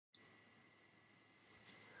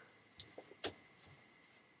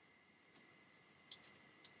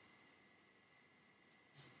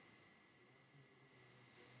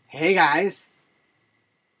Hey guys,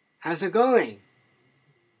 how's it going?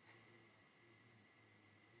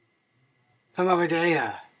 From over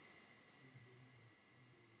there.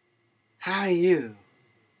 How are you?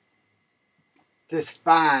 This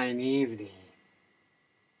fine evening.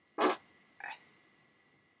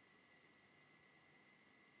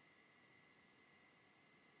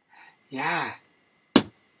 Yeah.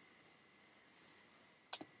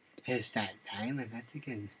 It's that time and that's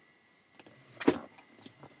again.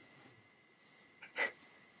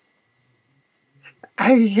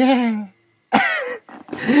 Oh yeah.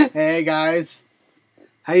 Hey guys,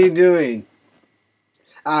 how you doing?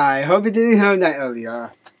 I hope you didn't hear that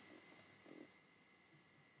earlier.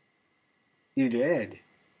 You did.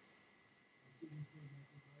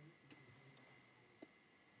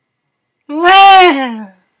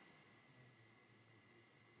 Where?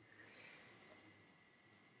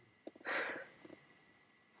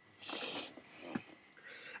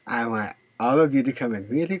 I want all of you to come in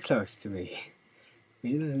really close to me.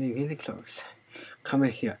 Really, really close. Come in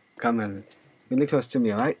here. Come in really close to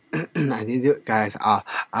me, alright? I need you guys are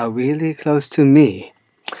really close to me.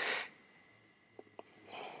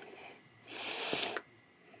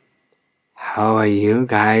 How are you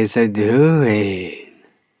guys doing?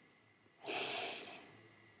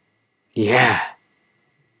 Yeah.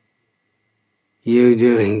 You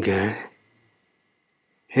doing good?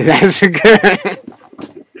 That's good.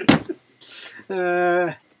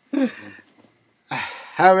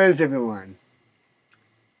 How is everyone?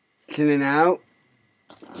 Chilling out?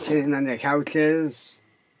 Sitting on their couches?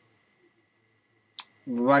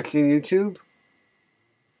 Watching YouTube?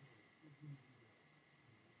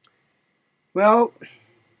 Well,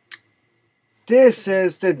 this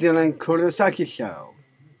is the Dylan Kurosaki show.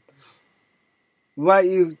 What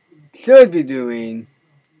you should be doing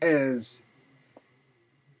is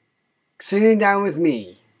sitting down with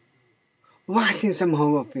me, watching some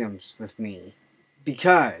horror films with me,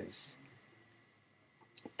 because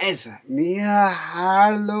it's near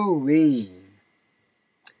Halloween.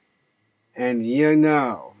 And you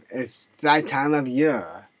know, it's that time of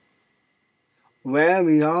year where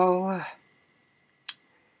we all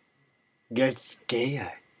get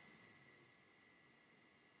scared.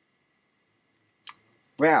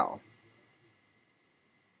 Well,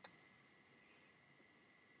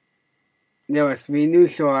 there were 3 new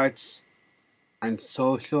shorts on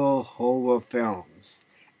social horror films,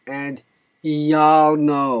 and y'all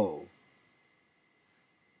know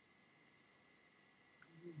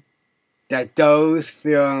that those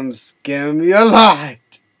films scare me a lot.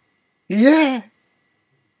 Yeah.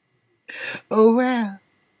 Oh well.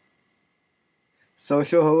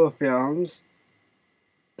 Social horror films.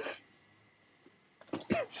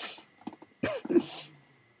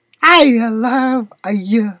 I love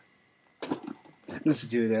you. Let's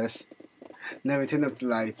do this. Never turn up the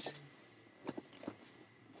lights.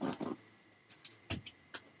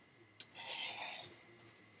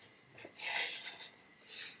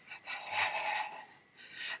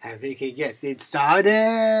 And we can get it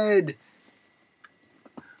started.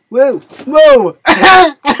 Whoa! Whoa!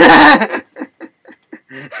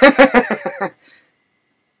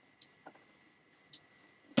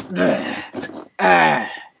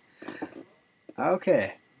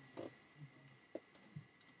 Okay.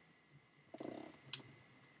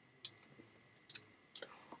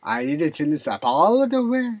 I need to turn this up all the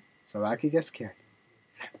way so I can get scared.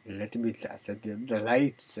 Let me set the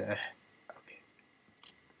lights. Okay.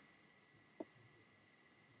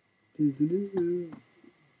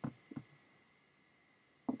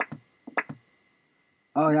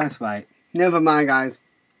 Oh, that's right. Never mind, guys.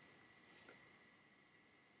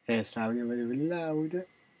 It's not really, really loud.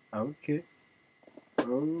 Okay.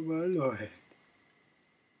 Oh, my Lord.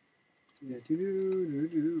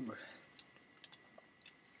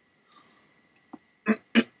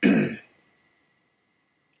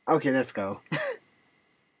 Okay, let's go.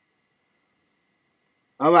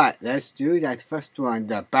 Alright, let's do that first one,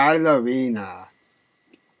 the ballerina.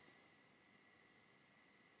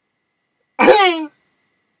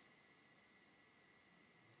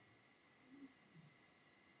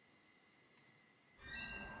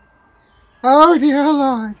 Oh dear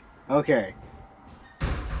Lord. Okay.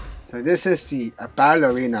 So this is the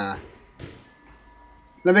ballerina.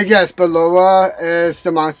 Let me guess, Baloa is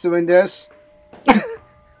the monster in this?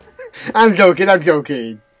 I'm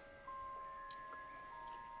joking.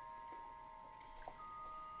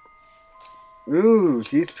 Ooh,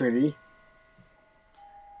 she's pretty.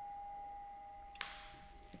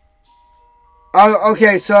 Oh,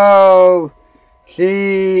 okay, so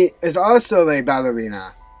she is also a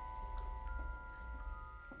ballerina.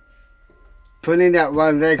 putting that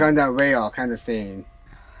one leg on that rail kind of thing.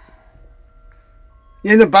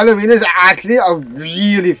 Yeah, the ballerinas actually are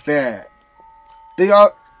really fit. They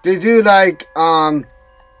do like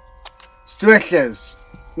stretches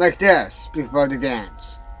like this before the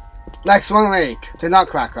dance. Like Swan Lake to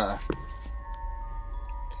Nutcracker.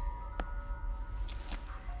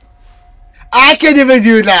 I can even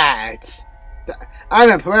do that! I'm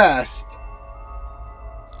impressed.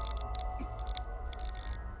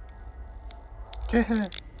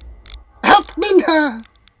 Help me now!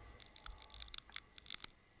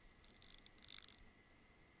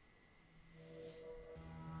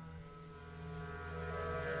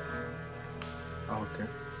 Okay.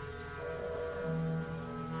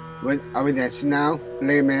 Are we dancing now?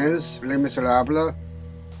 Les Miserables,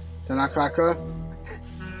 the Nutcracker.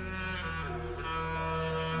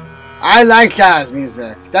 I like jazz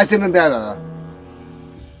music. That's even better.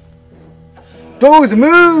 Those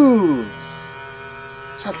moves!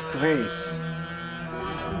 Such grace.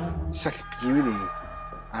 Such beauty.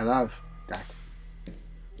 I love that.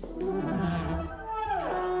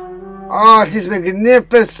 Oh, she's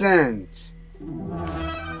magnificent!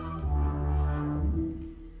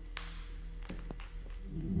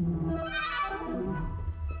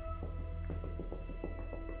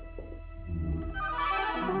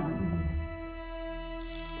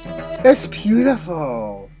 It's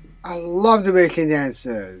beautiful. I love the way she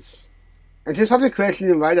dances. And she's probably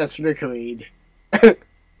questioning why that's the queen.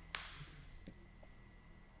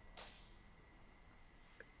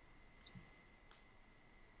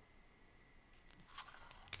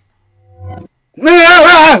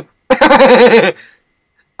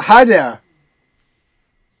 Hi there.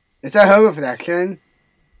 Is that her reflection?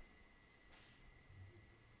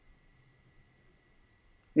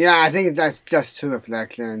 Yeah, I think that's just her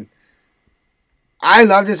reflection. I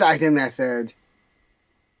love this acting method.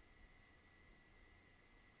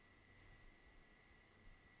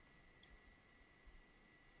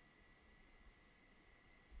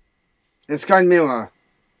 It's called Mirror.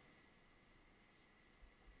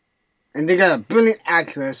 And they got a brilliant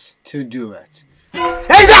actress to do it.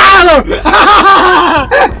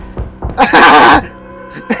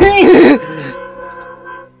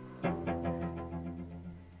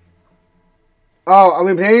 Oh, are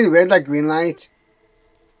we playing red light, green light?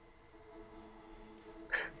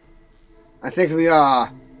 I think we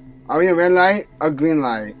are. Are we in red light or green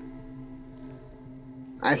light?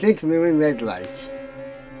 I think we're in red light.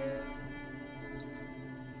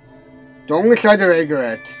 Don't try to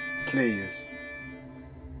regular it, please.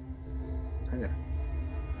 Okay.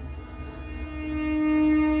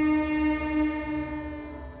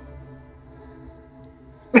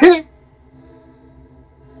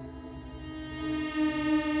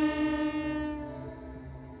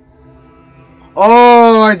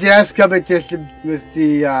 Oh, my dance competition with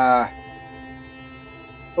the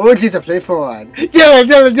oh, she's a playful one.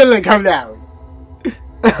 Dylan, come down.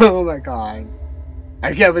 Oh my god.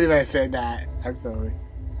 I can't believe I said that. I'm sorry.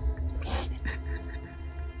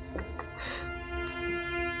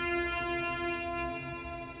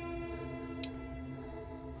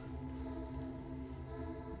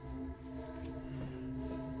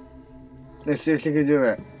 Let's see if she can do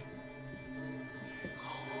it.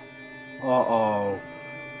 Uh-oh.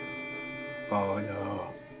 Oh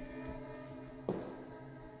no.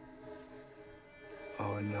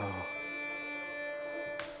 Oh no.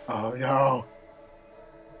 Oh no.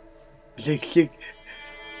 The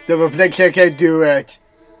reflection can't do it.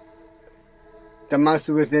 The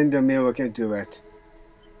monster within the mirror can do it.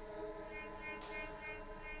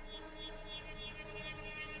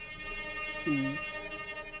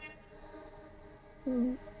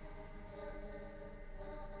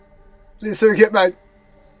 Please don't get mad.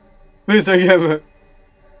 Please don't get mad.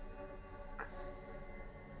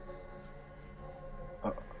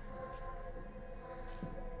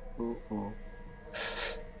 Uh-oh.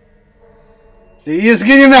 Please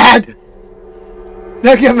get mad!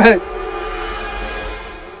 Don't get mad!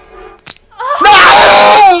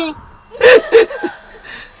 No!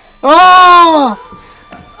 Oh!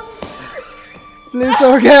 Please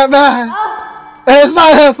don't get mad! It's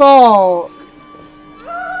not her fault!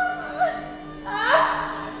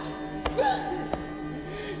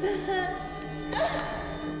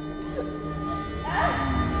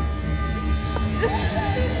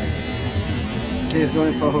 She's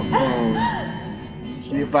going for her phone.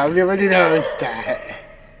 She probably already knows that.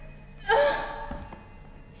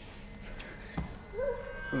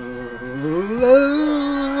 No!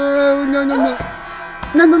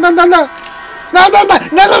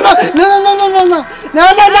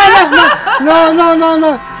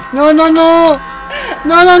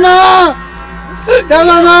 No,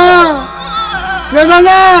 no, no! No, no,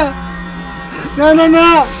 no! No, no,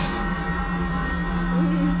 no!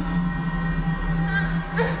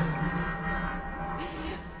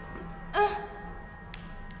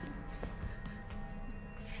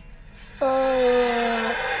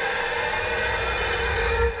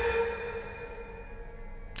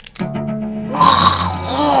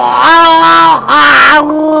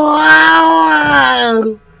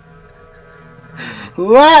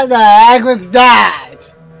 What the heck was that?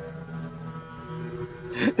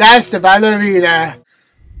 That's the ballerina.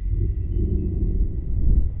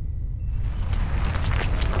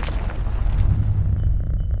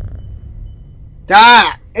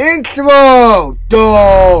 That intro,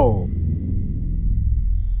 though.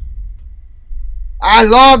 I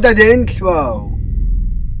love that intro.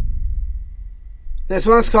 This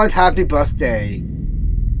one's called Happy Birthday.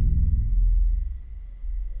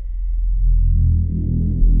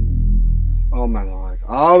 Oh my lord.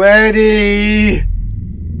 Already!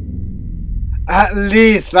 At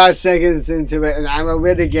least 5 seconds into it and I'm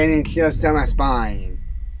already getting chills down my spine.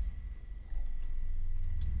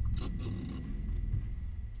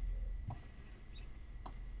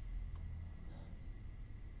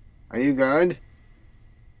 Are you good?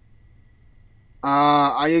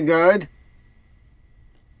 Are you good?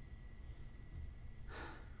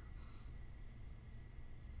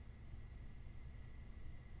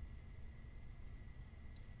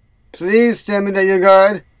 Please tell me that you're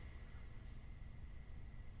good.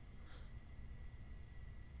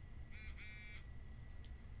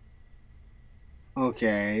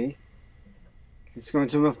 Okay. Let's go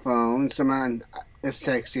to my phone. Someone is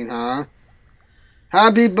texting her.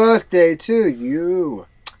 Happy birthday to you.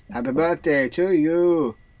 Happy birthday to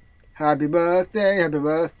you. Happy birthday, happy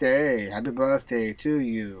birthday, happy birthday to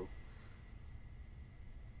you.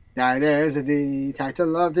 That is the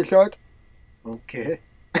title of the short. Okay.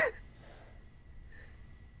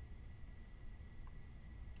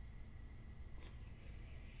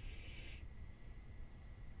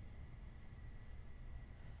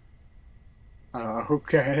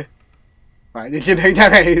 Okay. Why did you make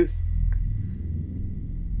that face?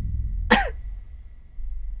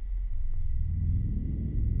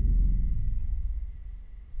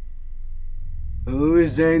 Who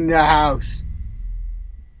is in the house?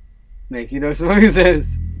 Making those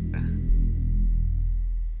noises.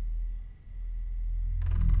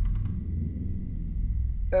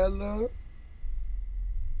 Hello?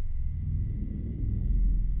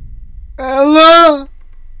 Hello?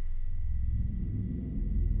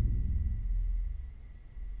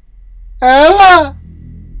 Hello?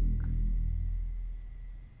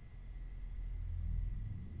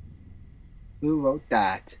 Who wrote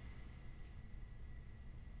that?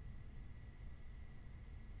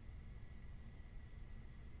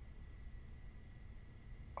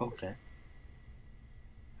 Okay.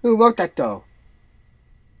 Who wrote that though?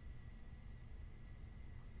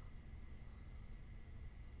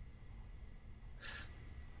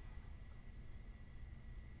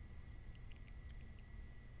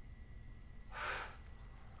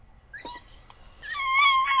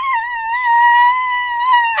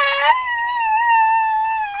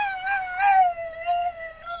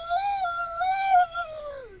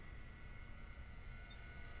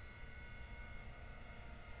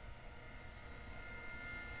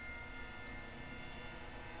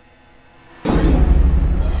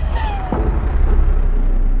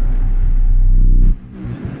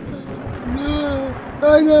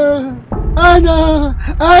 I know, I know,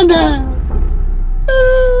 I know.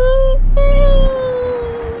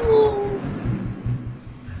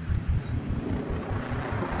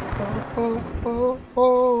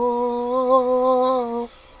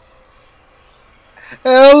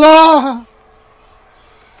 Ella!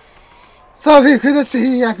 Sorry, couldn't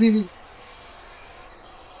see Abby.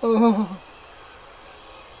 Oh.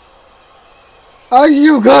 Are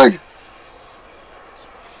you good?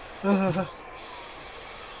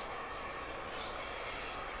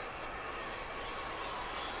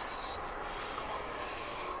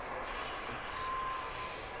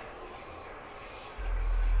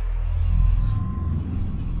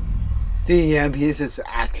 The ambience is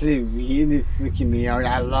actually really freaking me out.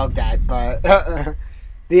 I love that, but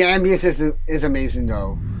the ambience is amazing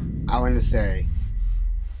though, I want to say.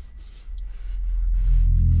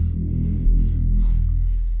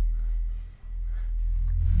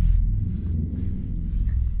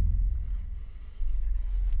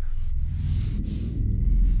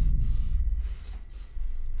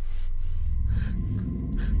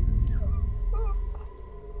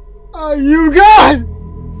 Are you good?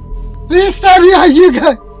 Please tell me, are you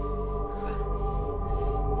good?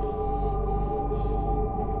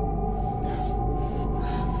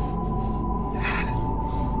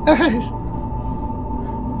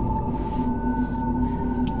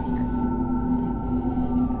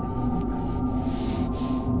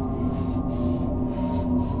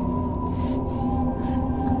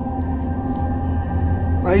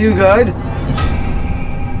 Are you good?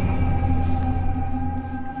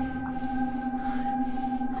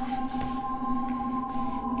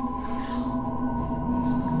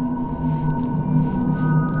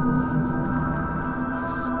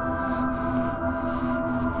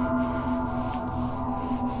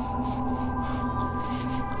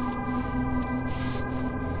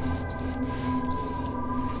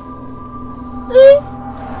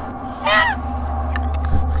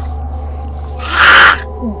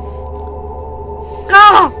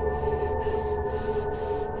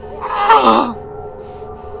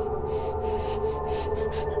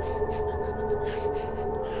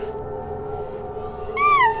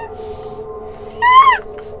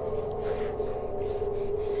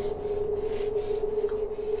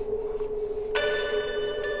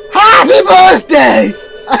 Happy birthday!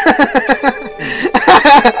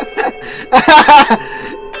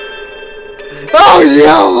 Oh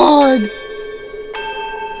yeah, Lord!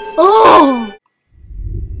 Oh!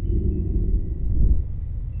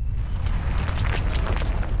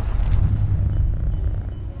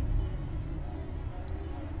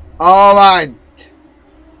 Alright.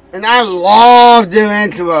 And I love their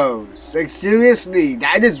intros. Like seriously,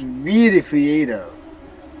 that is really creative.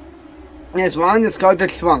 There's one that's called the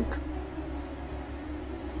trunk.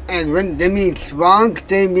 And when they mean trunk,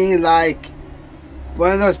 they mean like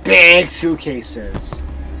one of those big suitcases.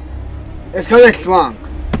 It's called a trunk.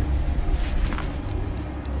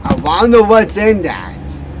 I wonder what's in that,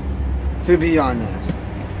 to be honest.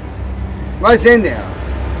 What's in there?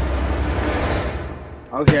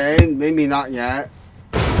 Okay, maybe not yet.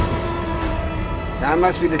 That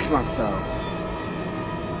must be the trunk though.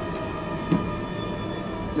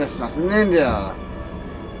 There's nothing in there.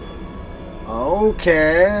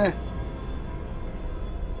 Okay.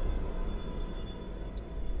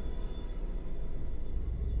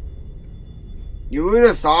 You would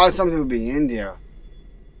have thought something would be in there.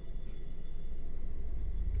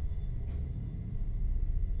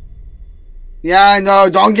 Yeah, no,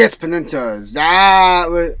 don't get splinters. That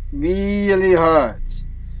would really hurt.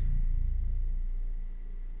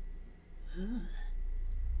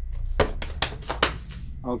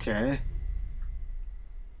 Okay.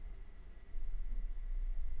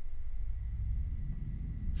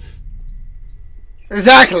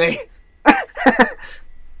 Exactly.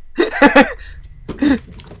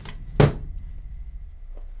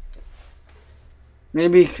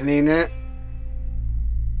 Maybe clean it.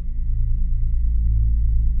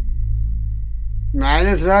 Might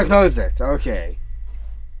as well close it. Okay.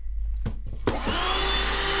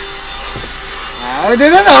 How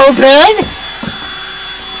did it open?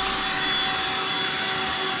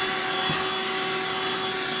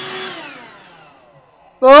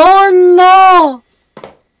 Oh no!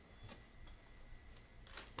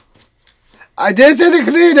 I did say to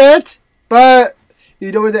clean it, but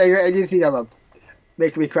you don't want to air anything of them.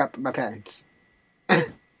 Make me crap my pants.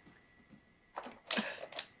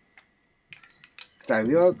 So I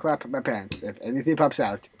will crap my pants if anything pops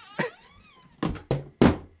out.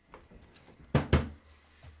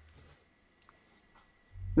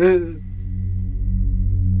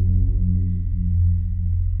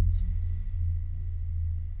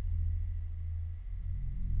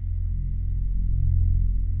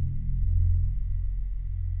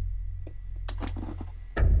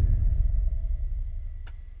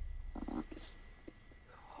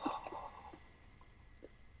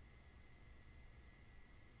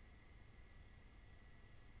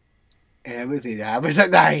 Everything happens at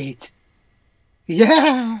night.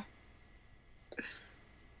 Yeah.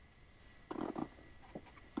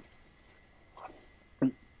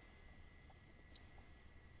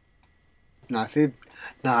 Nothing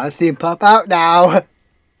pop out now.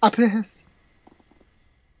 Up this.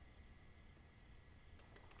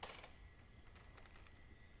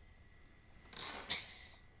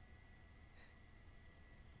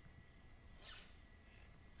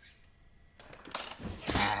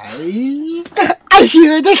 I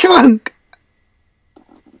hear the trunk.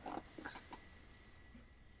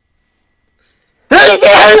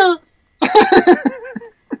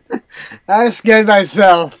 I scared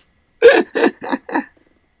myself.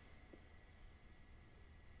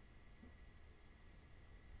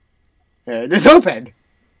 And it's open.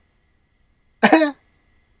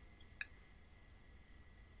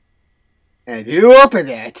 And you open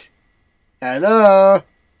it. Hello.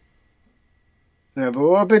 Never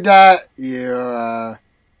open that. You,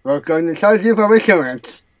 we're going to charge you for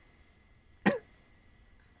insurance.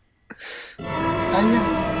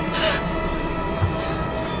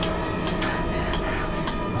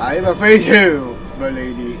 I am afraid too, my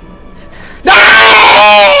lady.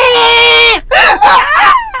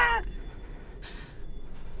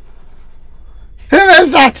 Who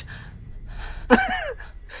is that?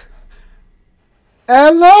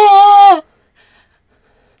 Hello?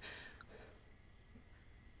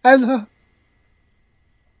 Hello?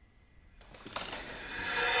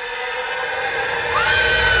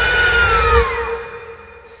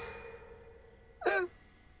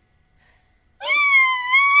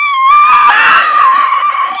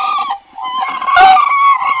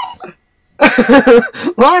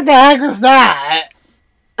 What the heck was that?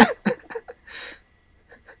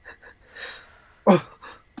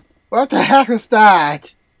 What the heck was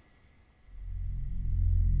that?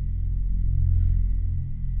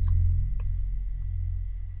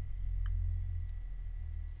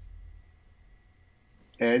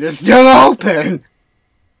 It is still open.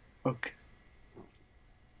 Okay.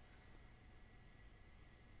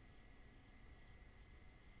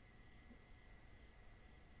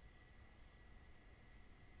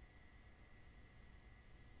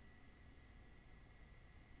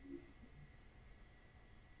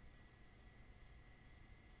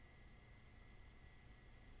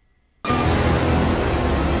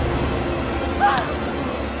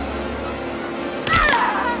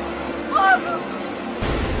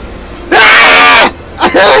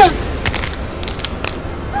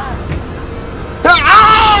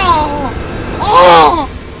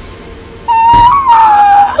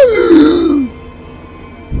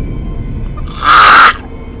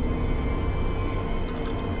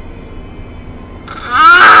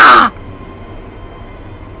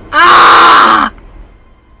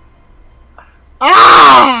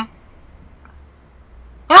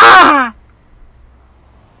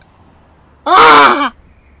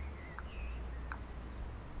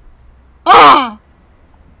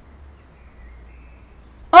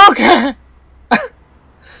 Okay.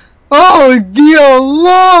 Oh dear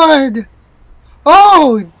Lord.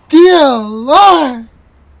 Oh dear Lord.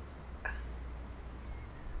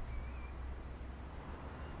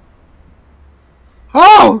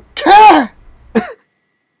 Okay.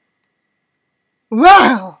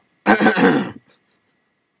 Well.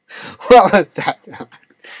 What was that?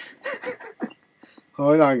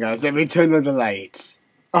 Hold on, guys. Let me turn on the lights.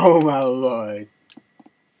 Oh my Lord.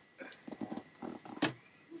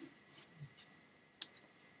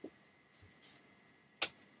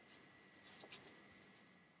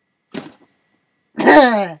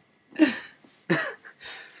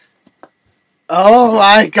 Oh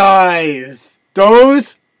my guys,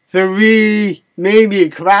 those three made me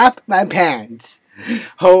crap my pants.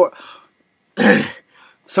 Oh,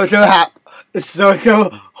 social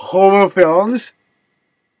horror films.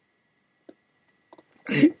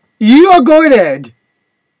 You are good.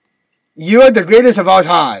 You are the greatest of all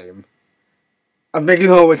time. I'm making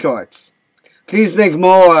horror shorts. Please make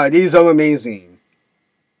more. These are amazing.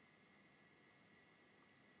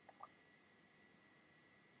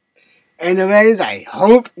 Anyways, I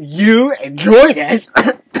hope you enjoyed it.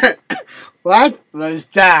 What was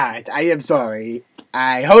that? I am sorry.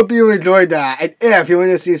 I hope you enjoyed that. And if you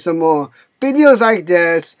want to see some more videos like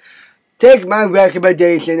this, take my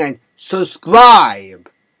recommendation and subscribe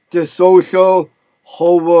to Social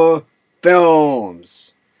Horror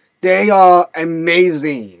Films. They are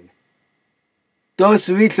amazing. Those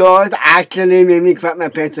three shorts actually made me crap my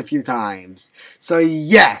pants a few times. So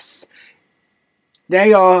yes.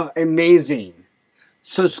 They are amazing.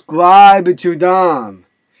 Subscribe to them.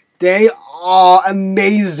 They are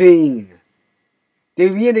amazing. They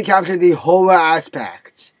really capture the horror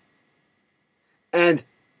aspect. And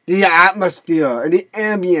the atmosphere and the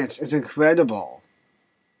ambience is incredible.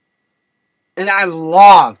 And I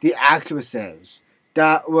love the actresses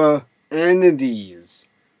that were in these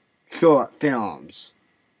short films.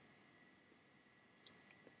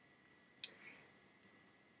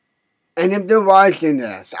 And if they're watching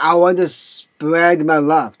this, I want to spread my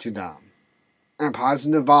love to them. And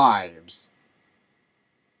positive vibes.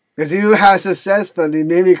 Because you have successfully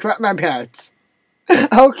made me crap my pants.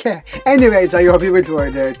 Okay. Anyways, I hope you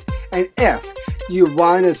enjoyed it. And if you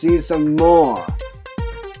want to see some more,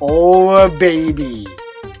 oh baby,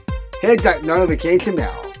 hit that notification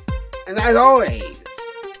bell. And as always,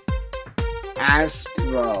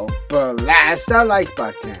 Astro blast that like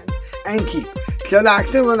button. And keep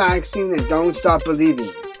relaxing, and don't stop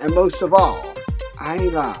believing. And most of all, I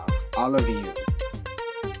love all of you.